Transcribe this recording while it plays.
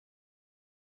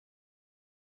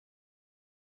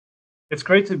It's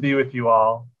great to be with you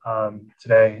all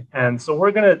today. And so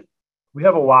we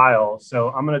have a while, so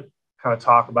I'm going to kind of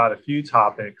talk about a few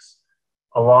topics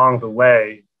along the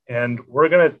way. And we're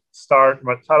going to start,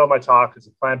 my title of my talk is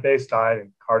A Plant-Based Diet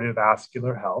and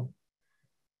Cardiovascular Health.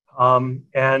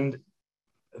 And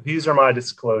these are my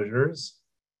disclosures.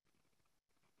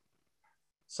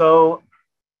 So,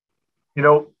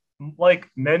 like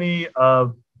many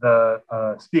of the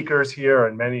speakers here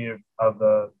and many of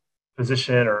the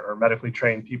physician or medically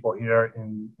trained people here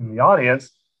in the audience,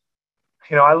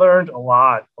 I learned a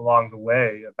lot along the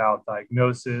way about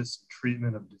diagnosis, and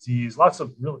treatment of disease, lots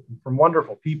of really from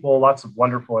wonderful people, lots of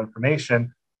wonderful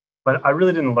information, but I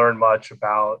really didn't learn much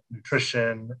about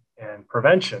nutrition and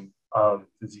prevention of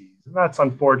disease. And that's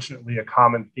unfortunately a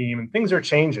common theme, and things are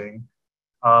changing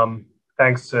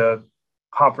thanks to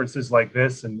conferences like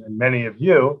this and many of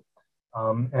you.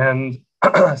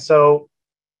 So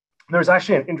there's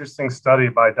actually an interesting study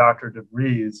by Dr.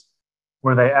 DeVries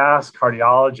where they asked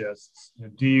cardiologists,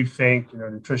 do you think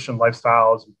nutrition,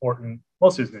 lifestyle is important?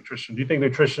 Mostly it's nutrition. Do you think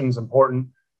nutrition is important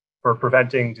for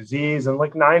preventing disease? And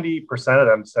like 90% of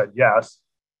them said yes.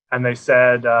 And they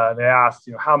said, they asked,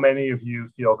 how many of you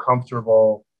feel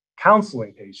comfortable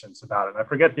counseling patients about it? And I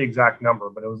forget the exact number,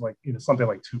 but it was like something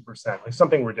like 2%, like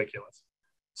something ridiculous.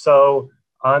 So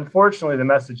unfortunately, the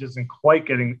message isn't quite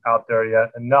getting out there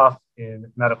yet enough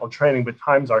in medical training, but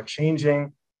times are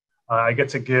changing. I get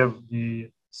to give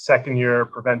the second year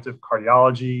preventive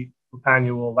cardiology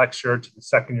annual lecture to the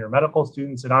second year medical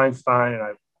students at Einstein. And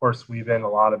I, of course, weave in a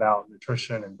lot about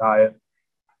nutrition and diet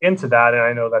into that. And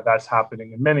I know that that's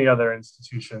happening in many other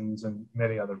institutions and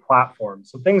many other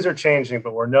platforms. So things are changing,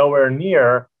 but we're nowhere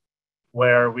near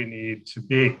where we need to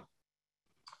be.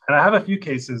 And I have a few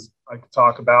cases I could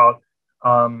talk about.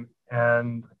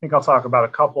 And I think I'll talk about a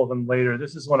couple of them later.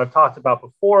 This is one I've talked about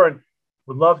before and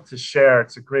would love to share.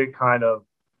 It's a great kind of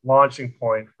launching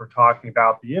point for talking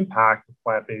about the impact of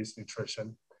plant-based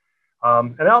nutrition.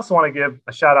 And I also want to give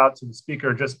a shout out to the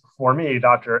speaker just before me,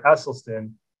 Dr.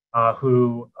 Esselstyn,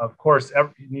 who, of course,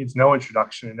 needs no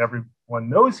introduction and everyone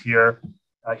knows here.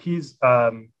 He's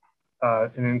an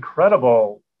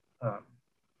incredible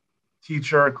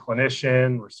teacher,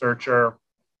 clinician, researcher.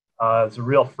 Is a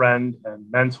real friend and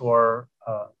mentor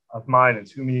of mine and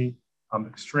to me. I'm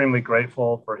extremely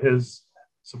grateful for his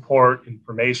support,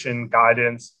 information,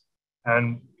 guidance.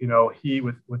 And,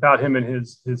 without him and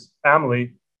his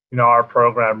family, our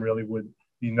program really would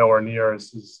be nowhere near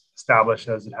as established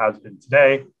as it has been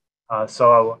today.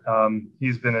 So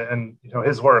he's been, and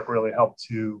his work really helped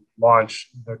to launch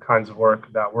the kinds of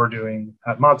work that we're doing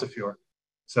at Montefiore.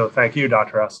 So thank you,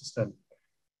 Dr. Esselstyn.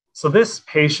 So this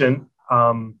patient,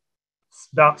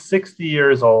 about 60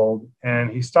 years old, and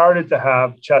he started to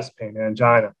have chest pain,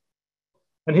 angina.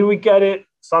 And he would get it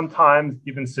sometimes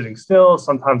even sitting still,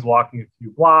 sometimes walking a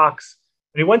few blocks.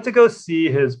 And he went to go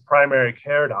see his primary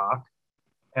care doc,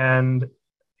 and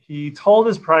he told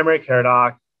his primary care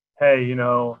doc, hey,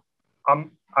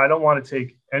 I don't want to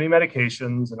take any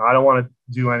medications and I don't want to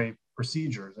do any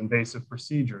procedures, invasive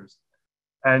procedures.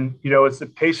 And, it's the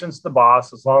patient's the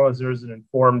boss, as long as there's an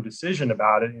informed decision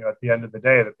about it. At the end of the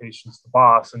day, the patient's the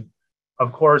boss. And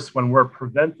of course, when we're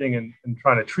preventing and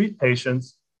trying to treat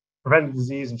patients, preventing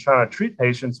disease and trying to treat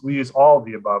patients, we use all of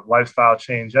the above, lifestyle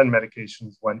change and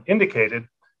medications when indicated.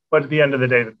 But at the end of the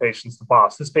day, the patient's the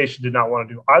boss. This patient did not want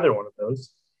to do either one of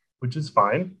those, which is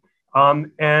fine.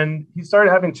 And he started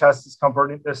having chest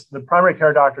discomfort. The primary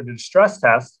care doctor did a stress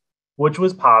test, which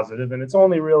was positive. And it's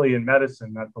only really in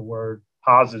medicine that the word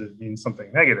positive means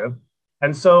something negative.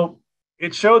 And so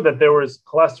it showed that there was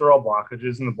cholesterol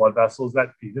blockages in the blood vessels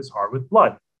that feed his heart with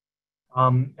blood.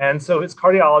 And so his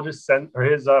cardiologist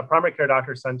his primary care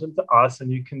doctor sent him to us,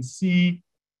 and you can see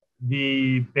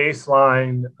the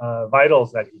baseline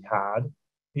vitals that he had.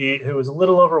 He was a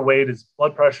little overweight. His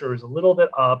blood pressure was a little bit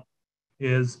up.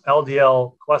 His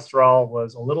LDL cholesterol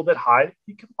was a little bit high.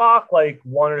 He could walk like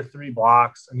 1 or 3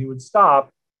 blocks, and he would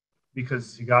stop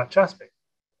because he got chest pain.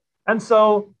 And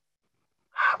so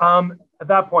at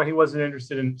that point, he wasn't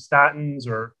interested in statins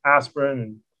or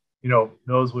aspirin. And,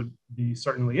 those would be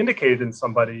certainly indicated in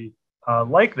somebody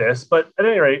like this. But at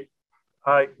any rate,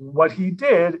 what he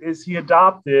did is he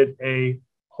adopted a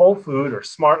whole food or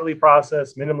smartly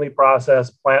processed, minimally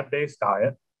processed plant-based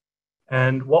diet.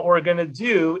 And what we're going to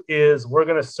do is we're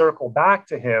going to circle back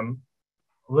to him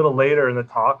a little later in the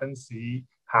talk and see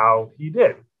how he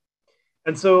did.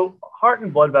 And so heart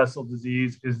and blood vessel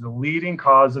disease is the leading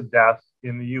cause of death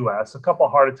in the US. A couple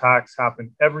of heart attacks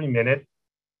happen every minute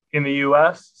in the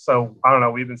US. So I don't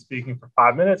know, we've been speaking for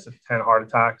 5 minutes of 10 heart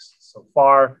attacks so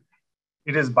far.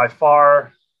 It is by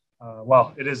far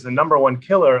well, it is the number one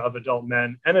killer of adult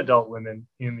men and adult women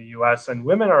in the US. And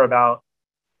women are about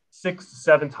 6 to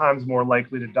 7 times more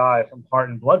likely to die from heart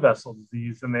and blood vessel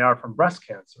disease than they are from breast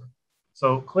cancer.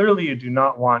 So clearly, you do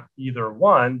not want either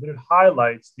one, but it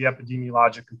highlights the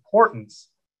epidemiologic importance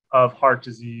of heart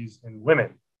disease in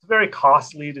women. It's a very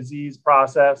costly disease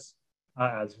process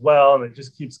as well, and it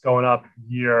just keeps going up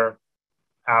year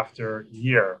after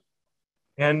year.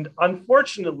 And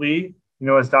unfortunately,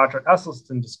 as Dr.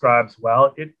 Esselstyn describes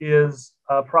well, it is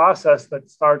a process that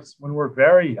starts when we're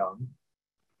very young.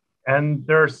 And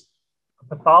there's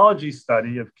a pathology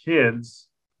study of kids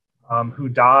who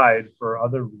died for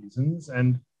other reasons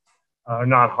and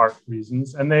not heart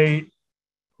reasons. And they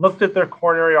looked at their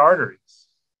coronary arteries.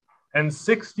 And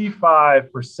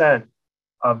 65%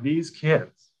 of these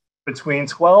kids between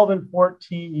 12 and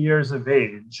 14 years of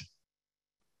age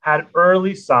had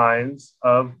early signs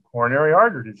of coronary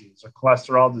artery disease or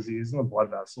cholesterol disease in the blood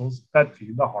vessels that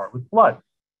feed the heart with blood.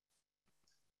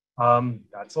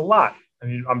 That's a lot. I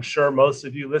mean, I'm sure most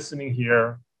of you listening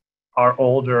here are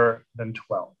older than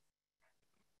 12.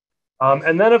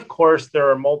 And then, of course, there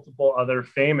are multiple other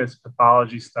famous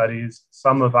pathology studies.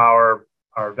 Some of our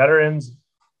veterans,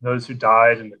 those who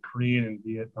died in the Korean and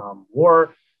Vietnam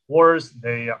wars,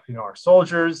 they are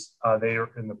soldiers. They are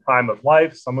in the prime of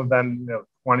life. Some of them,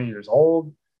 20 years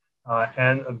old,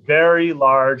 and a very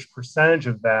large percentage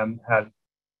of them had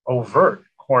overt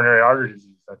coronary artery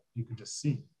disease that you could just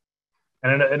see.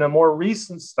 And in a more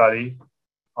recent study,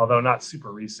 although not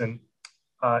super recent,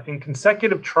 in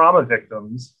consecutive trauma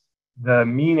victims, the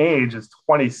mean age is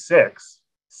 26.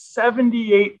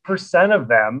 78% of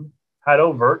them had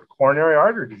overt coronary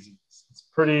artery disease. It's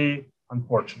pretty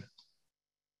unfortunate.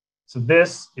 So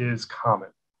this is common.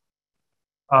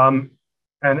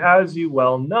 And as you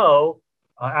well know,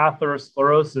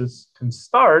 atherosclerosis can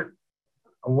start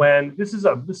when this is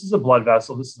a blood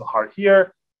vessel. This is the heart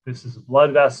here. This is a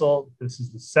blood vessel. This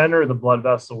is the center of the blood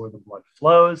vessel where the blood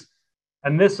flows.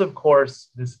 And this, of course,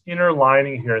 this inner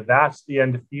lining here, that's the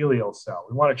endothelial cell.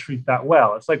 We want to treat that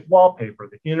well. It's like wallpaper,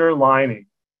 the inner lining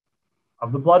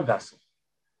of the blood vessel.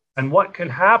 And what can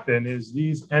happen is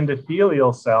these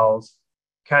endothelial cells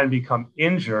can become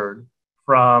injured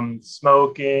from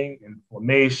smoking,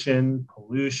 inflammation,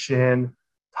 pollution,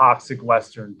 toxic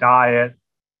Western diet.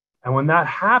 And when that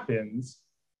happens,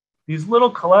 these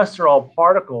little cholesterol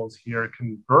particles here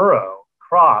can burrow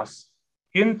across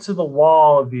into the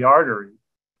wall of the artery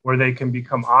where they can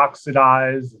become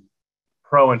oxidized and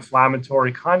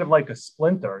pro-inflammatory, kind of like a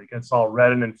splinter. It gets all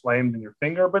red and inflamed in your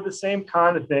finger, but the same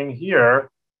kind of thing here,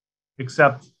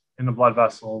 except in the blood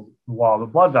vessel, the wall of the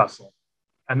blood vessel.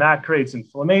 And that creates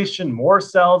inflammation, more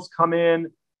cells come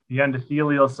in, the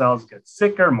endothelial cells get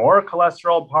sicker, more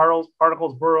cholesterol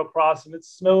particles burrow across, and it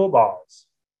snowballs.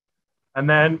 And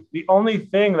then the only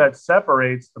thing that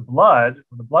separates the blood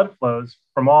flows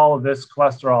from all of this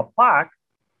cholesterol plaque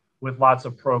with lots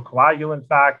of procoagulant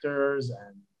factors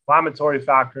and inflammatory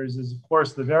factors is, of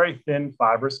course, the very thin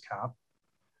fibrous cap,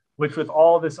 which with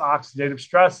all this oxidative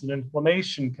stress and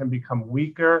inflammation can become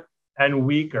weaker and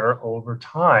weaker over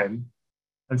time.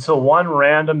 And so one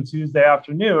random Tuesday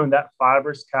afternoon, that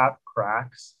fibrous cap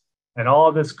cracks and all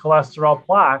of this cholesterol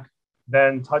plaque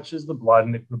then touches the blood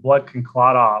and the blood can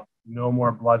clot off. No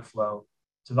more blood flow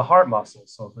to the heart muscle.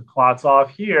 So if it clots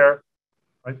off here,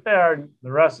 right there,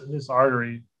 the rest of this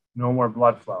artery, no more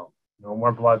blood flow, no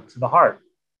more blood to the heart.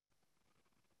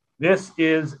 This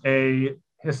is a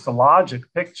histologic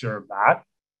picture of that.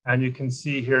 And you can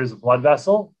see here's a blood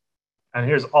vessel. And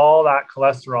here's all that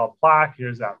cholesterol plaque.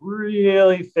 Here's that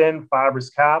really thin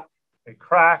fibrous cap. It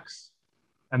cracks.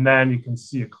 And then you can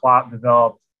see a clot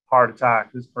developed, heart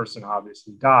attack. This person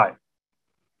obviously died.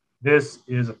 This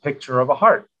is a picture of a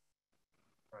heart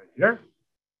right here.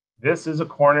 This is a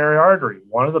coronary artery,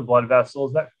 one of the blood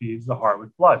vessels that feeds the heart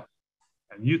with blood.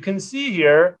 And you can see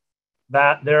here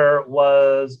that there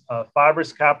was a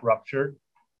fibrous cap ruptured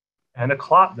and a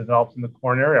clot developed in the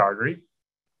coronary artery.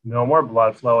 No more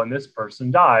blood flow, and this person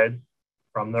died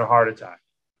from their heart attack.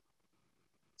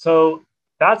 So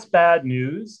that's bad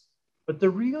news, but there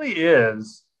really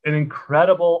is an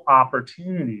incredible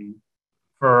opportunity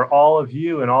for all of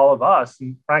you and all of us,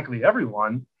 and frankly,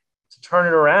 everyone, to turn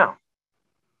it around.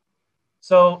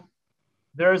 So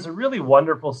there's a really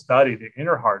wonderful study, the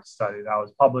Inner Heart study that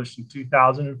was published in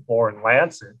 2004 in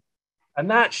Lancet, and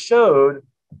that showed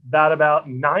that about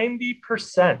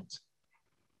 90%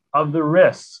 of the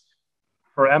risk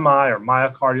for MI or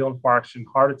myocardial infarction,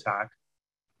 heart attack,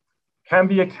 can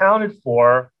be accounted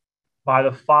for by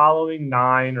the following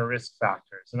 9 risk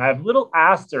factors. And I have little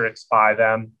asterisks by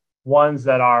them, ones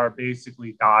that are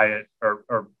basically diet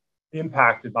or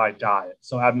impacted by diet.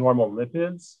 So abnormal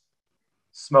lipids,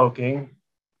 smoking,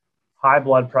 high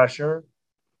blood pressure,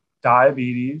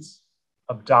 diabetes,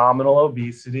 abdominal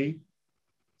obesity,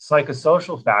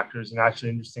 psychosocial factors. And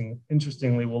actually,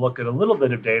 interestingly, we'll look at a little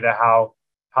bit of data how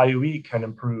you eat can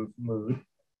improve mood,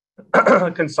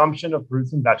 consumption of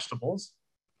fruits and vegetables,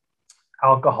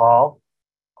 alcohol,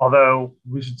 although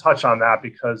we should touch on that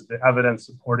because the evidence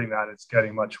supporting that is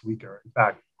getting much weaker. In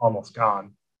fact, almost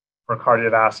gone for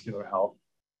cardiovascular health.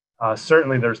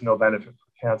 Certainly, there's no benefit for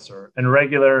cancer, and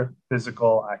regular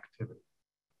physical activity.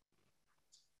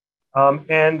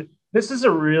 And this is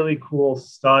a really cool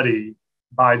study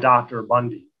by Dr.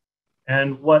 Bundy.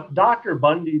 And what Dr.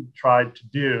 Bundy tried to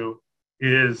do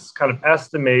is kind of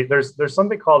estimate, there's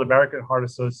something called American Heart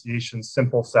Association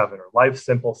Simple 7 or Life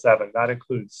Simple 7. That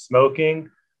includes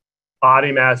smoking,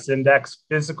 body mass index,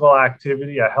 physical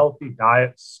activity, a healthy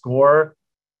diet score,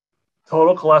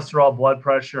 total cholesterol, blood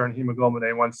pressure, and hemoglobin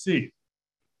A1C.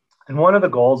 And one of the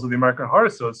goals of the American Heart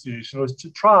Association was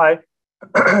to try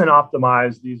and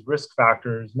optimize these risk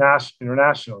factors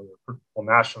internationally, or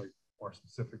nationally more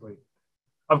specifically.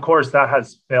 Of course, that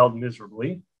has failed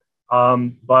miserably.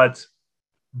 But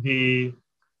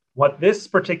what this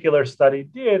particular study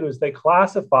did was they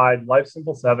classified Life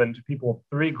Simple 7 to people of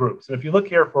three groups. And if you look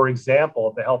here, for example,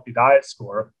 at the healthy diet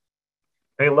score,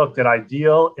 they looked at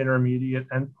ideal, intermediate,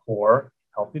 and poor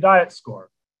healthy diet score.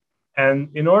 And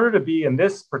in order to be in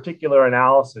this particular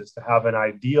analysis, to have an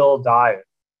ideal diet,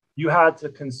 you had to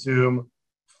consume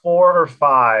 4 or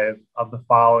 5 of the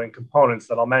following components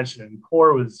that I'll mention. And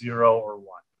poor was 0 or 1.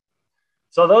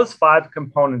 So those 5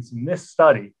 components in this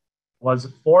study was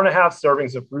 4.5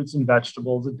 servings of fruits and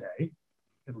vegetables a day,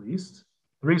 at least,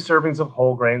 3 servings of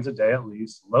whole grains a day, at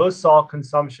least, low salt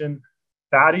consumption,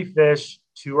 fatty fish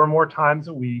 2 or more times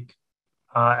a week,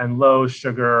 and low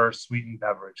sugar sweetened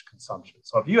beverage consumption.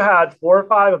 So if you had 4 or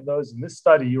 5 of those in this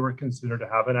study, you were considered to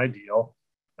have an ideal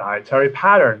dietary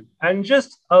pattern. And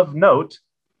just of note,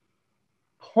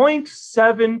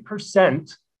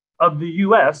 0.7% of the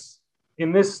US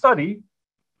in this study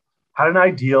had an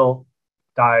ideal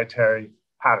dietary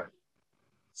pattern.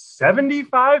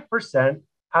 75%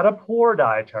 had a poor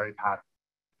dietary pattern.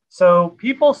 So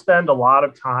people spend a lot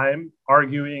of time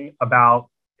arguing about,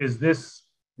 is this,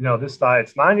 this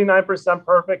diet's 99%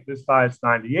 perfect, this diet's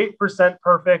 98%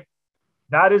 perfect.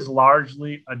 That is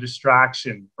largely a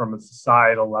distraction from a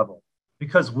societal level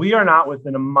because we are not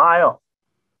within a mile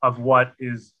of what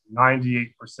is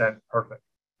 98% perfect.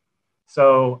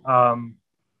 So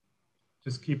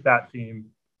just keep that theme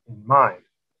in mind.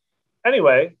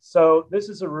 Anyway, so this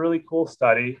is a really cool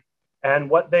study. And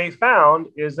what they found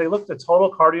is they looked at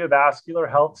total cardiovascular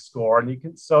health score.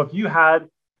 And so if you had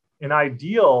an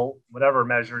ideal, whatever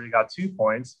measure, you got 2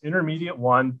 points, intermediate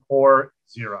 1, poor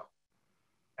 0.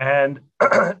 And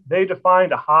they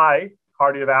defined a high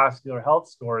cardiovascular health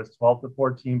score as 12 to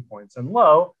 14 points and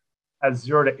low as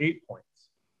 0 to 8 points.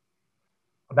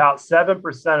 About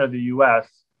 7% of the US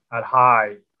had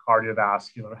high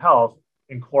cardiovascular health,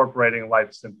 incorporating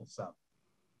Life Simple 7.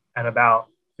 And about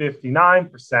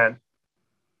 59%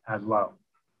 had low.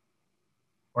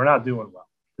 We're not doing well.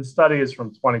 This study is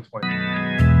from 2020.